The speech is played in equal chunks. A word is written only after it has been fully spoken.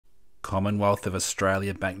Commonwealth of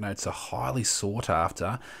Australia banknotes are highly sought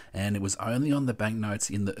after, and it was only on the banknotes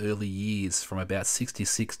in the early years from about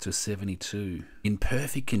 66 to 72. In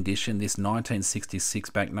perfect condition, this 1966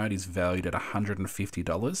 banknote is valued at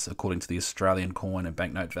 $150 according to the Australian Coin and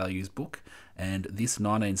Banknote Values book, and this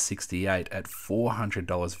 1968 at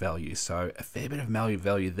 $400 value, so a fair bit of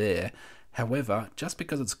value there. However, just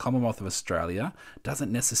because it's Commonwealth of Australia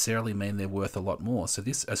doesn't necessarily mean they're worth a lot more. So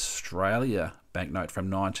this Australia banknote from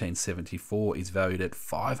 1974 is valued at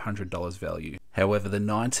 $500 value. However, the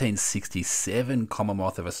 1967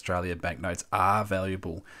 Commonwealth of Australia banknotes are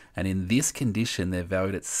valuable, and in this condition they're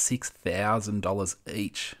valued at $6,000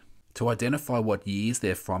 each. To identify what years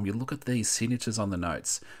they're from, you look at these signatures on the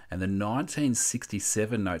notes, and the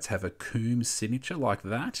 1967 notes have a Coombs signature like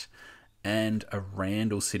that, and a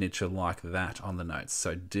Randall signature like that on the notes.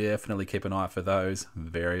 So definitely keep an eye for those,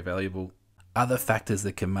 very valuable. Other factors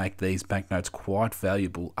that can make these banknotes quite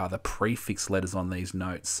valuable are the prefix letters on these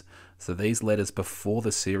notes. So these letters before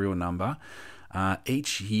the serial number,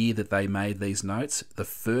 each year that they made these notes, the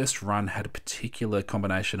first run had a particular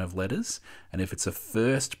combination of letters, and if it's a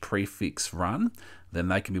first prefix run, then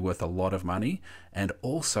they can be worth a lot of money. And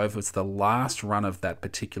also, if it's the last run of that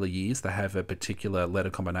particular years, they have a particular letter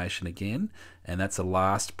combination again, and that's a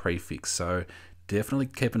last prefix. So definitely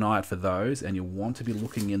keep an eye out for those, and you'll want to be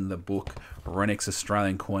looking in the book Renwick's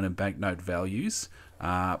Australian Coin and Banknote Values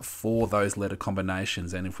for those letter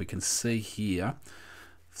combinations. And if we can see here,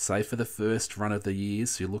 say for the first run of the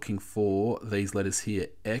years, so you're looking for these letters here,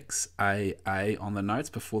 XAA on the notes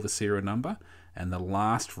before the serial number, and the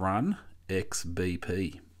last run,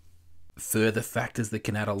 XBP. Further factors that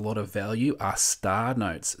can add a lot of value are star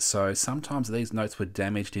notes. So sometimes these notes were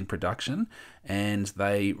damaged in production and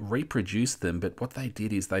they reproduced them, but what they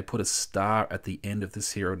did is they put a star at the end of the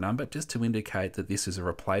serial number just to indicate that this is a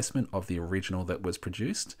replacement of the original that was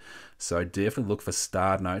produced. So definitely look for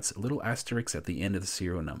star notes, little asterisks at the end of the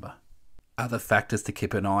serial number. Other factors to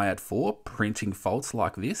keep an eye out for, printing faults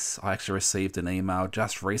like this. I actually received an email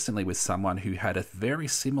just recently with someone who had a very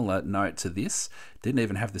similar note to this. Didn't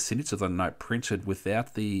even have the signatures on the note printed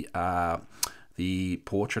without the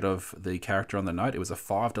portrait of the character on the note. It was a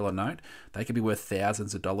 $5 note. They could be worth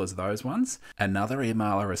thousands of dollars, those ones. Another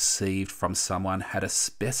email I received from someone had a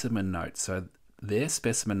specimen note. So their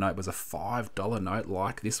specimen note was a $5 note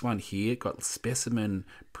like this one here. Got specimen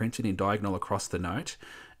printed in diagonal across the note.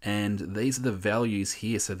 And these are the values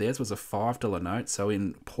here. So theirs was a $5 note. So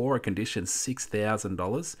in poorer condition,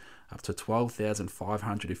 $6,000 up to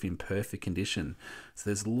 $12,500 if in perfect condition. So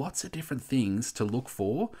there's lots of different things to look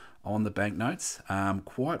for on the banknotes.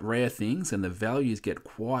 Quite rare things, and the values get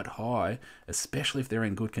quite high, especially if they're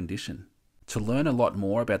in good condition. To learn a lot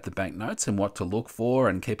more about the banknotes and what to look for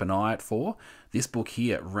and keep an eye out for, this book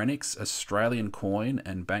here, Renwick's Australian Coin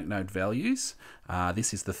and Banknote Values.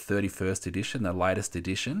 This is the 31st edition, the latest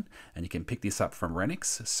edition, and you can pick this up from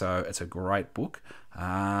Renwick's. So it's a great book,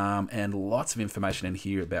 and lots of information in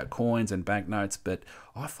here about coins and banknotes, but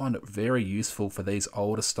I find it very useful for these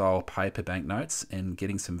older style paper banknotes and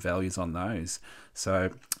getting some values on those. So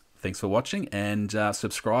thanks for watching, and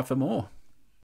subscribe for more.